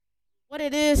What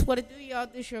it is, what it do, y'all?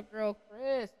 This your girl,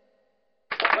 Chris.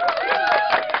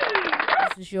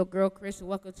 This is your girl, Chris, and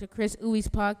welcome to Chris Oowee's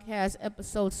podcast,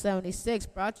 episode 76,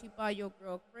 brought to you by your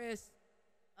girl, Chris.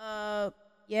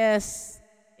 Yes,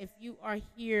 if you are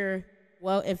here,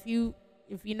 well, if you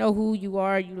know who you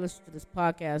are, you listen to this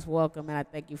podcast, welcome, and I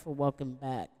thank you for welcome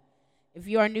back. If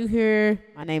you are new here,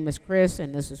 my name is Chris,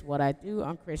 and this is what I do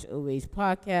on Chris Oowee's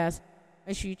podcast.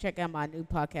 Make sure you check out my new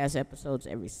podcast episodes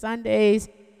every Sundays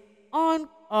on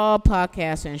all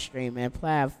podcast and streaming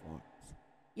platforms.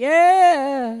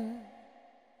 Yeah.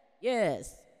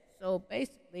 Yes. So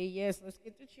basically, yes, let's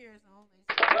get the cheers on.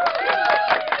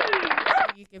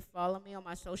 So you can follow me on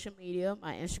my social media,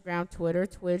 my Instagram, Twitter,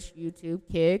 Twitch, YouTube,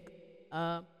 Kick,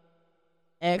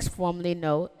 X, formerly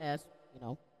known as,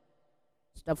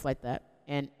 stuff like that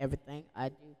and everything. I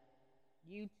do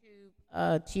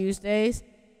YouTube Tuesdays.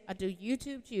 I do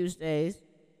YouTube Tuesdays.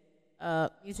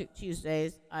 Music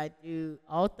Tuesdays. I do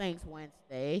All Things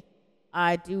Wednesday.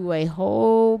 I do a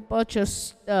whole bunch of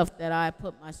stuff that I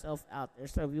put myself out there.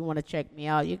 So if you want to check me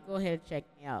out, you can go ahead and check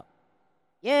me out.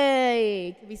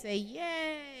 Yay! Can we say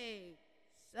yay?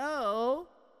 So,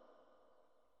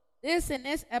 this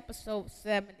episode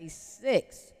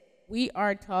 76, we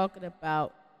are talking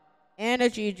about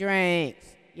energy drinks.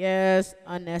 Yes,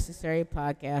 unnecessary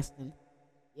podcasting.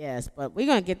 Yes, but we're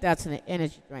going to get down to the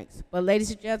energy drinks. But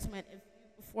ladies and gentlemen,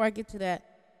 before I get to that,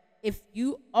 if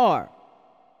you are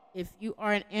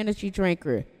an energy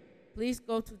drinker, please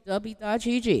go to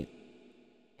w.gg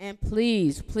and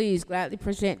please gladly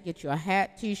present, get you a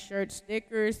hat, t-shirt,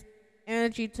 stickers,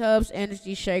 energy tubs,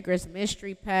 energy shakers,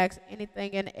 mystery packs,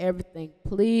 anything and everything.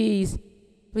 Please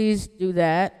do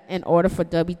that in order for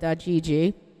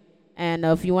w.gg. And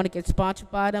if you want to get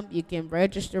sponsored by them, you can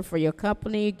register for your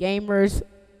company, gamers,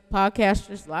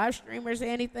 podcasters, live streamers,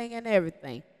 anything and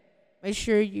everything. Make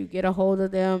sure you get a hold of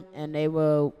them, and they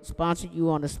will sponsor you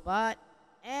on the spot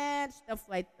and stuff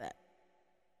like that.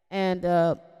 And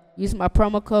use my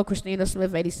promo code Christina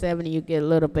Smith 87, and you get a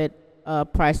little bit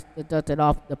price deducted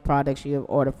off the products you have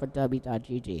ordered for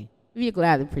w.gg. We'd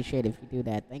gladly appreciate it if you do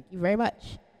that. Thank you very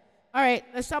much. All right,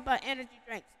 let's talk about energy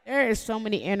drinks. There is so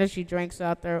many energy drinks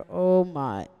out there. Oh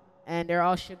my! And they're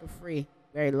all sugar-free,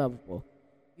 very lovable.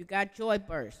 You got Joy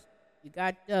Burst. You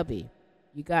got Dubby.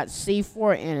 You got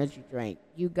C4 energy drink.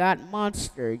 You got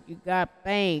Monster. You got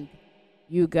Bang.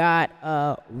 You got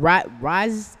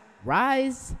Rise.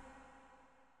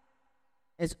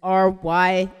 It's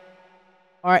RSYZE.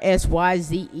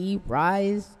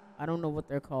 Rise. I don't know what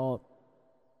they're called.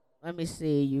 Let me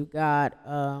see. You got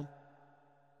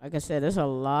like I said, there's a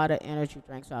lot of energy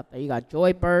drinks out there. You got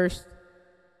Joy Burst.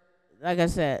 Like I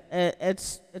said,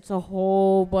 it's a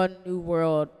whole bunch of new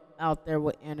world out there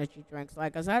with energy drinks.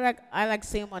 Like, cause I like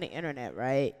seeing them on the internet,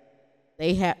 right?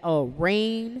 They have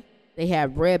Rain. They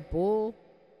have Red Bull.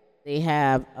 They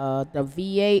have the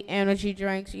V8 energy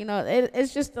drinks.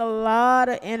 It's just a lot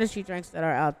of energy drinks that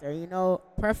are out there.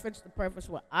 Preference.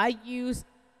 What I use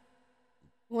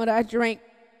when I drink,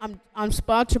 I'm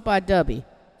sponsored by Dubby.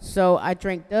 So I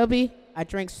drink Dubby, I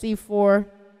drink C4,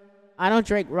 I don't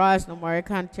drink Rise no more, it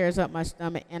kind of tears up my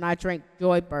stomach, and I drink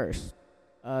Joy Burst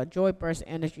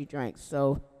energy drinks.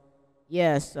 So,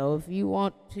 yeah, so if you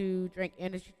want to drink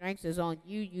energy drinks, it's on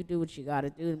you. You do what you got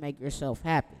to do to make yourself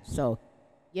happy. So,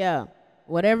 yeah,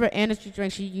 whatever energy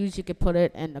drinks you use, you can put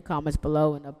it in the comments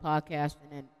below in the podcast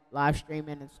and live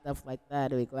streaming and stuff like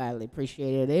that. We gladly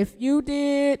appreciate it. If you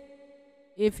did,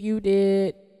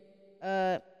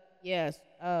 yes.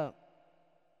 A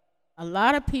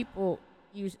lot of people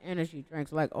use energy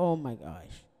drinks. Like, oh my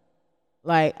gosh.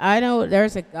 Like, I know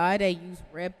there's a guy that used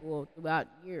Red Bull throughout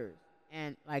years,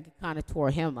 and like it kind of tore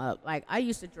him up. Like, I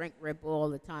used to drink Red Bull all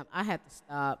the time. I had to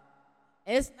stop.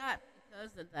 It's not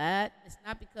because of that. It's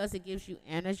not because it gives you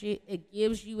energy. It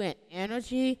gives you an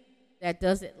energy that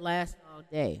doesn't last all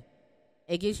day.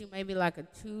 It gives you maybe like a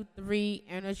 2-3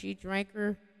 energy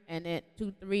drinker, and then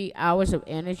 2-3 hours of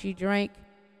energy drink.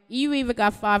 You even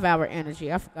got 5-hour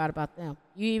energy. I forgot about them.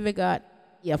 You even got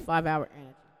 5-hour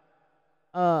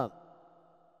energy.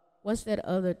 What's that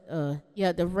other?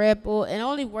 The Red Bull. It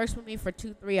only works for me for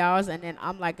 2-3 hours, and then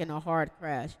I'm like in a hard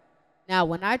crash. Now,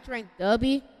 when I drink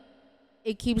Dubby,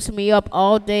 it keeps me up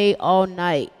all day, all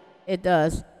night. It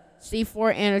does.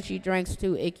 C4 energy drinks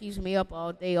too. It keeps me up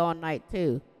all day, all night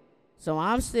too. So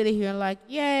I'm sitting here like,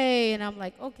 yay, and I'm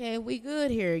like, okay, we good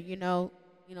here,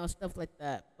 stuff like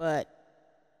that. But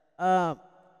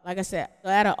like I said,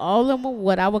 out of all of them,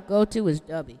 what I would go to is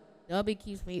Dubby. Dubby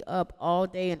keeps me up all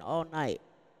day and all night,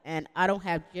 and I don't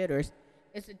have jitters.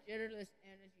 It's a jitterless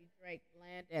energy drink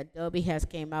blend that Dubby has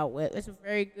came out with. It's a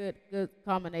very good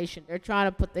combination. They're trying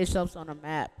to put themselves on a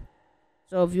map.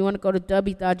 So if you want to go to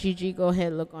w.gg, go ahead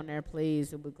and look on there,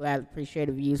 please. We'll be glad and appreciate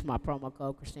if you use my promo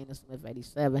code Christina Smith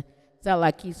 87. Sound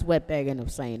like Keith Sweatbag and I'm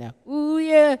saying that. Ooh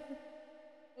yeah.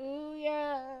 Ooh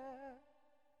yeah.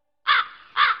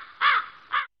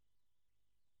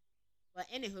 But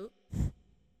anywho,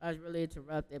 I was really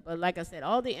interrupted. But like I said,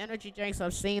 all the energy drinks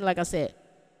I've seen, like I said,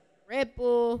 Red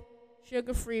Bull,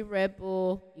 sugar-free Red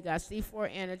Bull. You got C4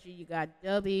 Energy. You got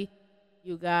W.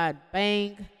 You got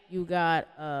Bang. You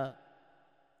got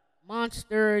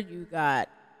Monster. You got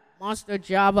Monster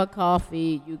Java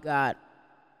Coffee. You got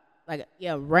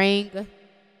Ring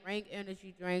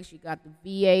energy drinks. You got the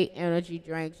V8 energy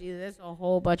drinks. There's a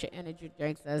whole bunch of energy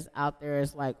drinks that's out there.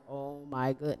 It's like, oh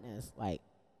my goodness, like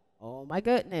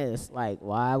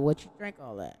why would you drink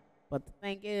all that? But the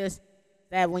thing is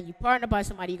that when you partner by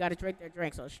somebody, you got to drink their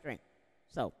drinks on string.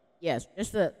 So yes,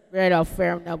 just a right off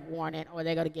fair enough warning, or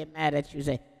they're gonna get mad at you.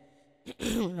 Say,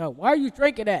 why are you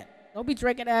drinking that? Don't be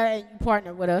drinking that and you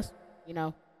partner with us.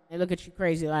 They look at you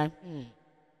crazy like,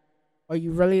 are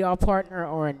you really our partner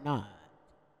or not?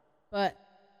 But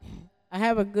I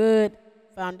have a good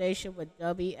foundation with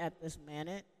Dubby at this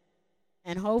minute,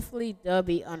 and hopefully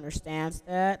Dubby understands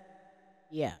that.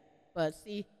 Yeah, but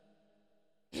see,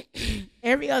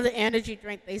 every other energy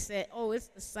drink they said, oh, it's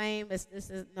the same as this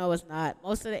is. No, it's not.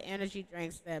 Most of the energy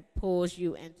drinks that pulls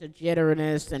you into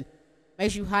jitteriness and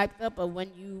makes you hyped up, but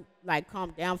when you like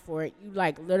calm down for it, you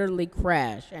like literally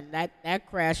crash, and that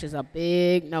crash is a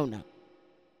big no.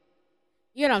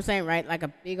 You know what I'm saying, right? Like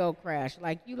a big old crash.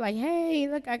 Like you like, hey,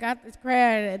 look, I got this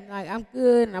crash, and like I'm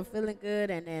good, and I'm feeling good,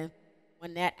 and then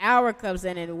when that hour comes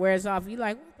in and it wears off, you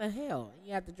like, what the hell? And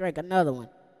you have to drink another one.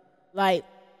 Like,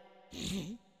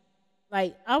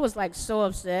 like I was like so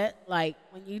upset. Like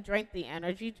when you drink the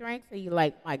energy drinks, and you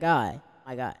like, my God.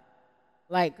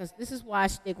 Like, cause this is why I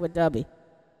stick with Dubby,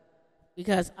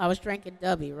 because I was drinking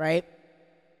Dubby, right?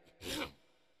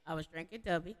 I was drinking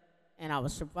Dubby, and I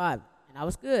was surviving. And I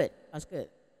was good.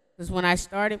 Because when I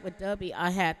started with Dubby, I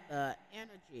had the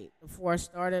energy. Before I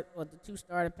started, or the 2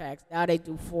 starter packs. Now they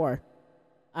do 4.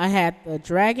 I had the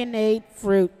Dragonade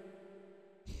fruit.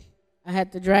 I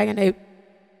had the Dragonade.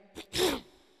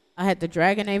 I had the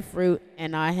Dragonade fruit,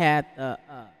 and I had the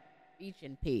Beach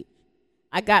and Peach.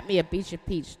 I got me a Beach and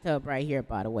Peach tub right here,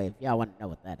 by the way, if y'all want to know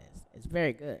what that is. It's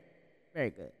very good. Very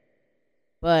good.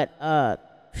 But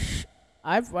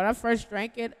when I first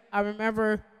drank it, I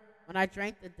remember when I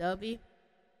drank the Dubby,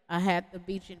 I had the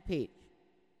Beach and Peach.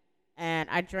 And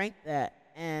I drank that,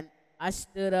 and I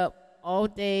stood up all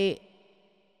day,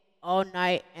 all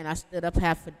night, and I stood up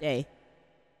half a day.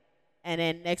 And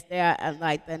then next day,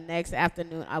 the next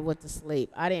afternoon, I went to sleep.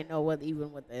 I didn't know what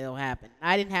the hell happened.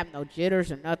 I didn't have no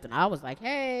jitters or nothing. I was like,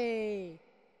 hey,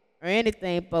 or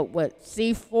anything. But what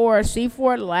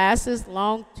C4 lasts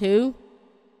long too.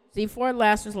 C4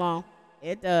 lasts long.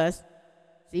 It does.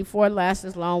 C4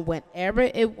 lasts long whenever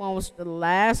it wants to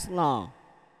last long.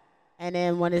 And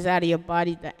then when it's out of your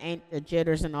body, the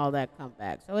jitters and all that come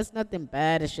back. So it's nothing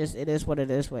bad. It's just, it is what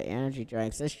it is with energy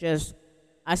drinks. It's just,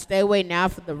 I stay away now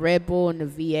for the Red Bull and the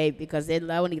V8 because it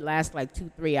only lasts like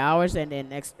 2-3 hours. And then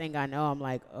next thing I know, I'm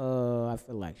like, oh, I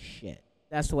feel like shit.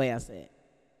 That's the way I say it.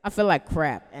 I feel like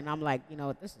crap. And I'm like, you know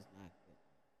what, this is not good.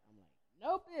 I'm like,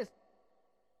 nope,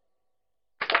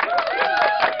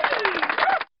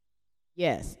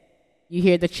 yes, you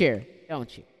hear the cheer,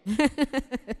 don't you?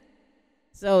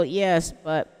 So yes,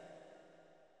 but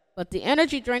the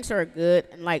energy drinks are good,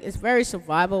 and like it's very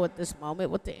survival at this moment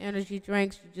with the energy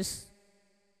drinks. You just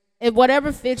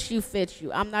whatever fits you fits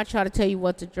you. I'm not trying to tell you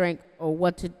what to drink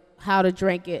or how to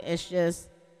drink it. It's just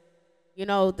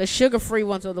the sugar-free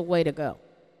ones are the way to go.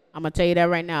 I'm gonna tell you that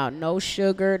right now. No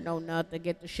sugar, no nothing.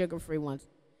 Get the sugar-free ones.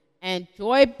 And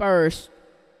Joy Burst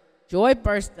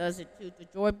does it too. The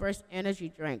Joy Burst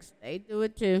energy drinks, they do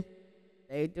it too.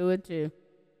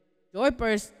 Joy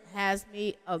Burst has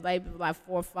me maybe like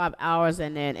 4 or 5 hours,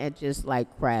 and then it just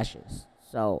like crashes.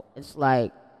 So it's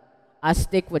like I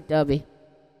stick with Dubby.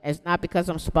 It's not because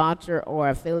I'm sponsored or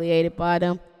affiliated by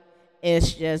them.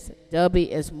 It's just Dubby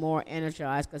is more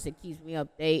energized because it keeps me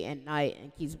up day and night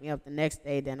and keeps me up the next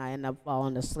day. Then I end up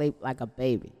falling asleep like a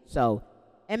baby. So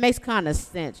it makes kind of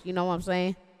sense. You know what I'm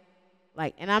saying?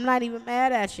 Like, and I'm not even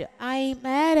mad at you. I ain't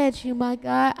mad at you, my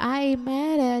God. I ain't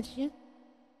mad at you.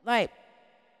 Like,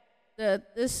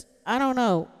 I don't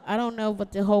know. I don't know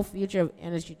what the whole future of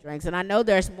energy drinks. And I know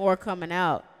there's more coming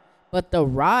out. But the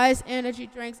Rise energy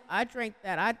drinks, I drank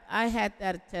that. I had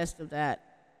that a test of that.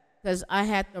 Because I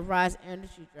had the Rise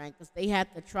energy drink. Because they had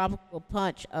the Tropical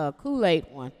Punch Kool-Aid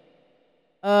one.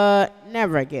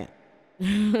 Never again.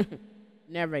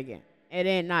 Never again. It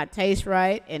did not taste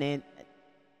right. And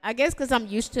I guess because I'm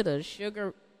used to the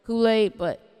sugar Kool-Aid,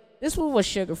 but this one was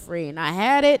sugar free, and I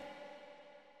had it.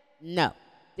 No.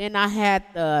 Then I had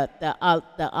the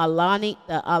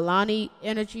Alani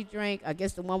energy drink. I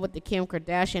guess the one with the Kim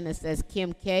Kardashian that says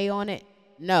Kim K on it.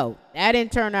 No, that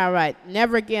didn't turn out right.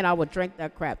 Never again I would drink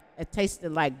that crap. It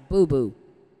tasted like boo boo.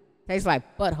 Tastes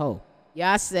like butthole.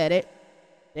 Yeah, I said it.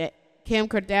 That Kim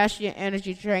Kardashian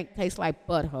energy drink tastes like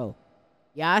butthole.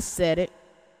 Yeah, I said it.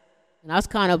 And I was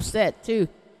kind of upset too.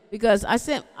 Because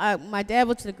my dad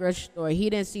went to the grocery store. He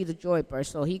didn't see the Joy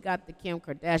Burst, so he got the Kim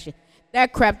Kardashian.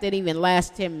 That crap didn't even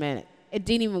last 10 minutes. It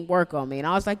didn't even work on me. And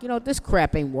I was like, this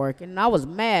crap ain't working. And I was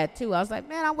mad, too. I was like,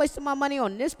 man, I wasted my money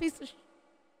on this piece of shit.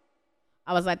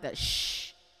 I was like,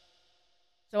 shh.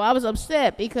 So I was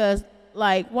upset because,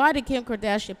 why did Kim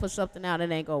Kardashian put something out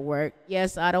that ain't going to work?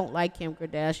 Yes, I don't like Kim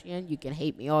Kardashian. You can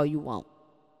hate me all you want.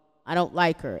 I don't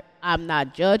like her. I'm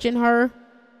not judging her.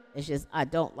 It's just I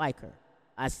don't like her.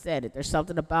 I said it. There's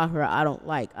something about her I don't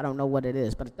like. I don't know what it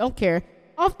is, but I don't care.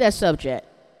 Off that subject.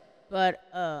 But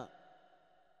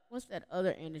what's that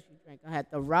other energy drink? I had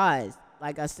the Rise.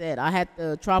 Like I said, I had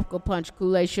the Tropical Punch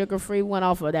Kool-Aid sugar-free one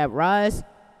off of that Rise.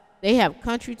 They have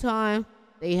Country Time.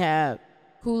 They have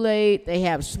Kool-Aid. They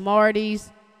have Smarties.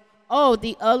 Oh,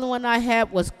 the other one I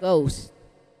had was Ghost.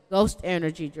 Ghost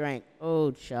energy drink.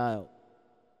 Oh, child.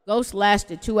 Ghost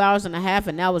lasted 2 hours and a half,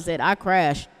 and that was it. I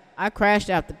crashed. I crashed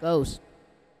after Ghost.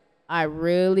 I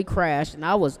really crashed, and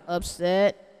I was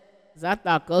upset because I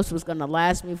thought Ghost was going to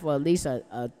last me for at least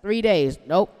 3 days.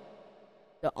 Nope.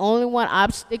 The only one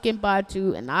I'm sticking by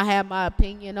to, and I have my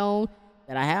opinion on,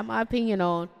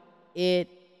 it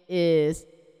is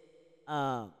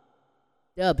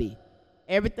Dubby.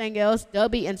 Everything else,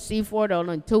 Dubby and C4, the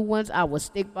only two ones I would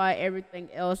stick by. Everything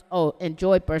else, and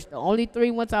Joy Burst. The only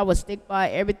three ones I would stick by.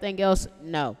 Everything else,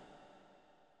 no.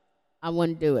 I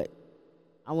wouldn't do it.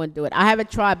 I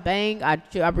haven't tried Bang. I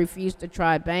refuse to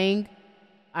try Bang.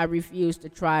 I refuse to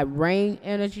try Rain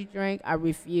energy drink. I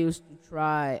refuse to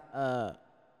try,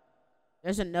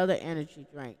 there's another energy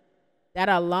drink. That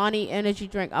Alani energy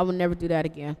drink, I would never do that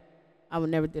again.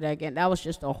 That was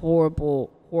just a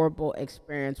horrible, horrible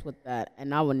experience with that.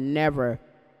 And I would never,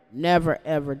 never,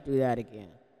 ever do that again.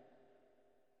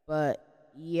 But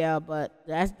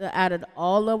that's out of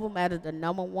all of them, out of the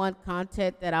number one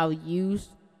content that I will use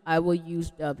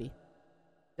Dubby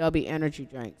energy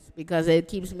drinks because it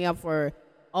keeps me up for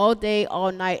all day,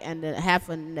 all night, and then half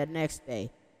of the next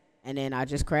day. And then I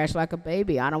just crash like a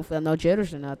baby. I don't feel no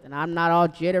jitters or nothing. I'm not all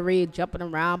jittery, jumping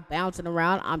around, bouncing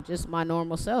around. I'm just my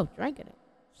normal self drinking it.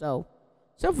 So,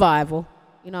 survival,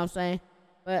 you know what I'm saying?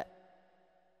 But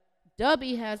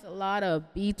Dubby has a lot of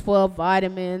B12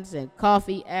 vitamins and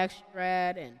coffee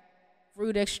extract and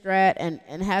fruit extract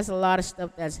and has a lot of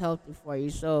stuff that's healthy for you.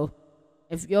 So,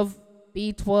 if your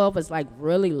B12 is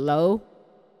really low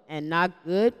and not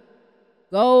good,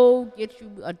 go get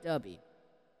you a Dubby.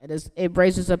 It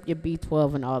raises up your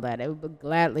B12 and all that. It would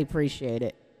gladly appreciate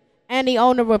it. And the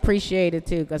owner would appreciate it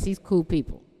too because he's cool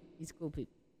people.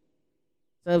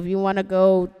 So if you want to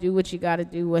go do what you got to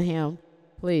do with him,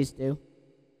 please do.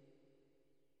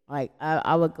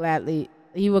 I would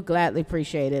he would gladly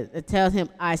appreciate it. Tell him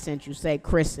I sent you. Say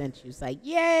Khris sent you. It's like,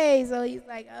 yay. So he's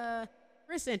like,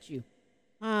 Khris sent you.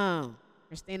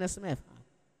 Christina Smith.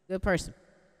 Good person.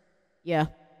 Yeah.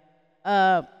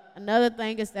 Another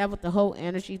thing is that with the whole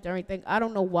energy drink thing, I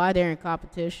don't know why they're in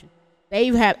competition. They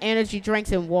even have energy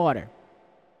drinks and water.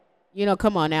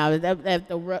 Come on now. If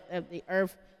the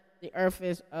earth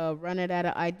is running out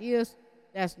of ideas,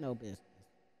 that's no business.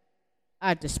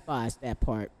 I despise that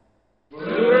part.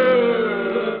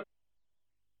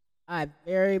 I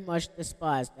very much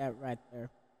despise that right there.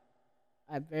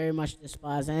 I very much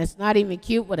despise it. And it's not even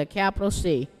cute with a capital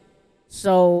C.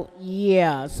 So,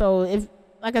 yeah. So,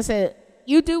 like I said,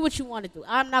 you do what you want to do.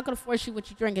 I'm not going to force you what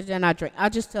you drink and then I drink. I'll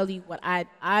just tell you what I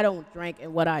don't drink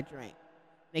and what I drink.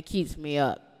 And it keeps me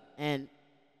up. And,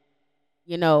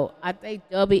 I think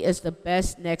Dubby is the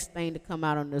best next thing to come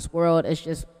out on this world. It's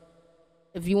just,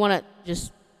 if you want to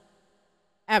just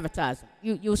advertise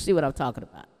it, you'll see what I'm talking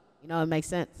about. It makes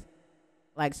sense.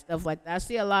 Stuff like that. I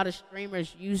see a lot of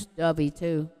streamers use Dubby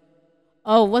too.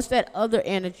 Oh, what's that other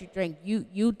energy drink?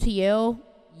 UTL?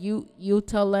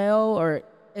 UTL? Or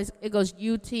it goes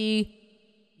UTIL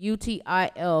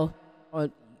or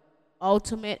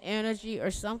Ultimate Energy or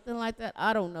something like that.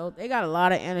 I don't know. They got a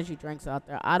lot of energy drinks out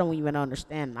there. I don't even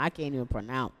understand. I can't even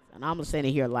pronounce. And I'm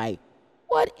sitting here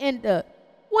what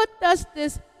does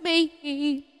this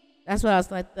mean? That's what I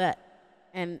was like that.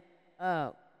 And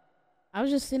I was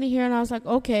just sitting here and I was like,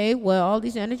 okay, well, all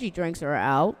these energy drinks are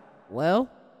out. Well,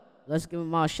 let's give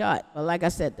them all a shot. But like I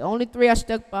said, the only three I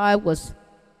stuck by was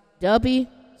Dubby,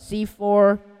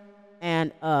 C4,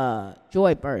 and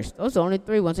Joy Burst. Those are the only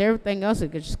three ones. Everything else,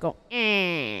 it could just go,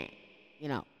 you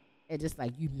know. It's just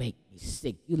like, you make me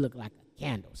sick. You look like a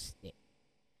candlestick.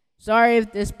 Sorry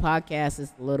if this podcast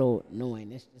is a little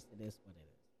annoying. It's just, it is what it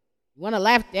is. You want to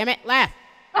laugh? Damn it, laugh.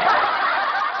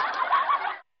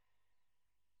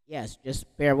 Yes, just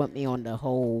bear with me on the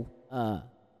whole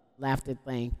laughter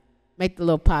thing. Make the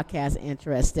little podcast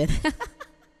interesting.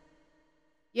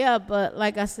 Yeah, but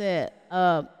like I said,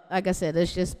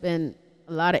 there's just been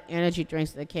a lot of energy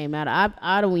drinks that came out.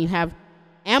 I don't even have.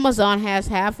 Amazon has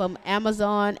half of them.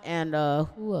 Amazon and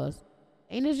who else?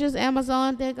 Ain't it just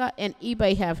Amazon they got? And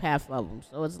eBay have half of them.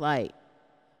 So it's like.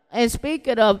 And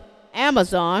speaking of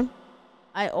Amazon,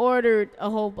 I ordered a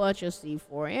whole bunch of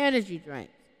C4 energy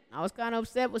drinks. I was kind of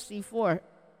upset with C4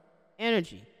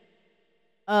 energy.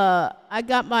 I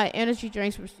got my energy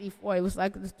drinks from C4. It was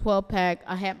like this 12-pack.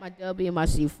 I had my W and my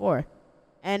C4.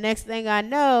 And next thing I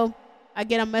know, I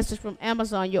get a message from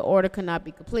Amazon, your order cannot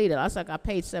be completed. I was like, I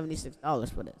paid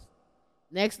 $76 for this.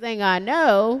 Next thing I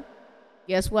know,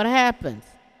 guess what happens?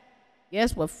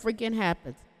 Guess what freaking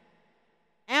happens?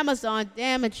 Amazon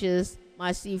damages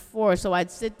my C4, so I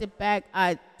sent it back.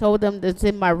 I told them to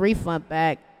send my refund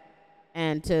back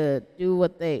and to do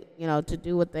what they,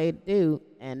 do.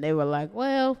 And they were like,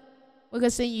 well, we're going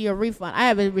to send you your refund. I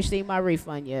haven't received my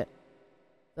refund yet.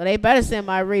 So they better send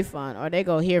my refund or they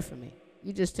going to hear from me.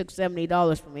 You just took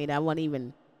 $70 from me. That wasn't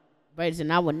even raised,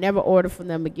 and I would never order from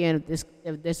them again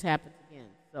if this happens again.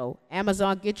 So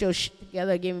Amazon, get your shit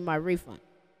together and give me my refund.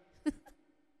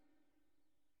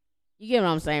 You get what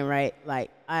I'm saying, right?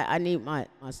 Like, I need my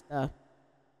stuff.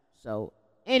 So,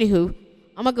 anywho,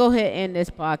 I'm going to go ahead and end this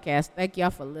podcast. Thank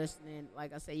y'all for listening.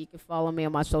 Like I said, you can follow me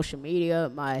on my social media,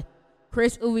 my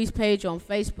Khris Oowee's page on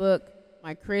Facebook,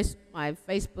 my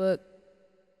Facebook,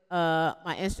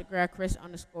 my Instagram,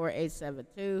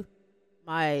 Khris_872,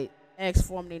 my X,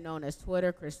 formerly known as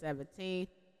Twitter, Khris17,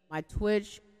 my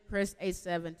Twitch,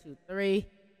 Khris8723,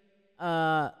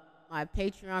 my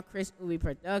Patreon, Khris Ooowee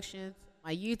Productions,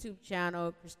 my YouTube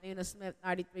channel, Christina Smith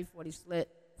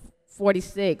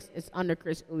 9346. It's under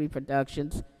Khris Ooowee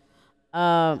Productions.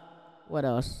 What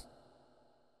else?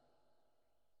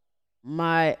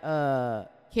 My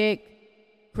Kick,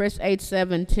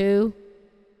 Khris872,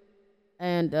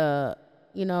 and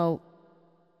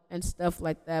and stuff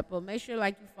like that. But make sure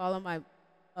you follow my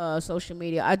social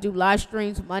media. I do live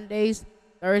streams Mondays,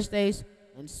 Thursdays,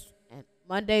 and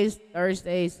Mondays,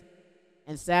 Thursdays,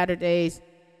 and Saturdays.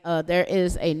 There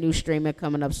is a new streamer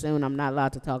coming up soon. I'm not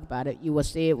allowed to talk about it. You will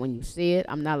see it when you see it.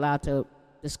 I'm not allowed to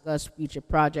discuss future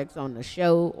projects on the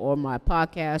show or my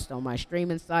podcast or my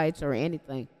streaming sites or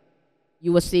anything.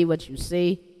 You will see what you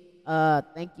see.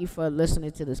 Thank you for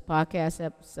listening to this podcast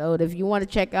episode. If you want to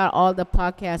check out all the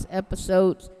podcast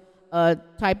episodes,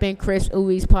 type in Khris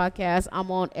Oowee's podcast. I'm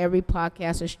on every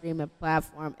podcast or streaming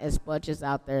platform as much as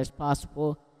out there as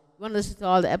possible. You want to listen to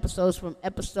all the episodes from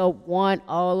episode 1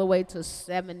 all the way to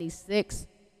 76,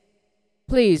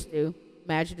 please do.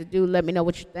 Imagine to do. Let me know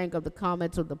what you think of the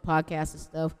comments of the podcast and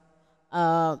stuff.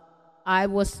 I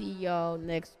will see y'all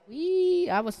next week.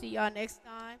 I will see y'all next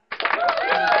time.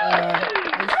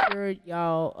 And, make sure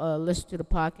y'all listen to the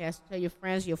podcast. Tell your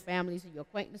friends, your families, and your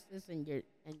acquaintances, and your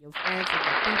friends and your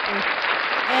people,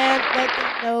 and let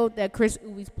them know that Khris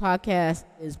Oowee's podcast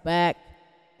is back,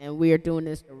 and we are doing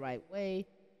this the right way.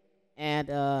 And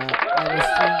I will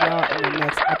see y'all in the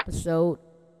next episode.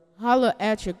 Holla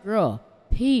at your girl.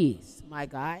 Peace, my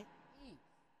guy.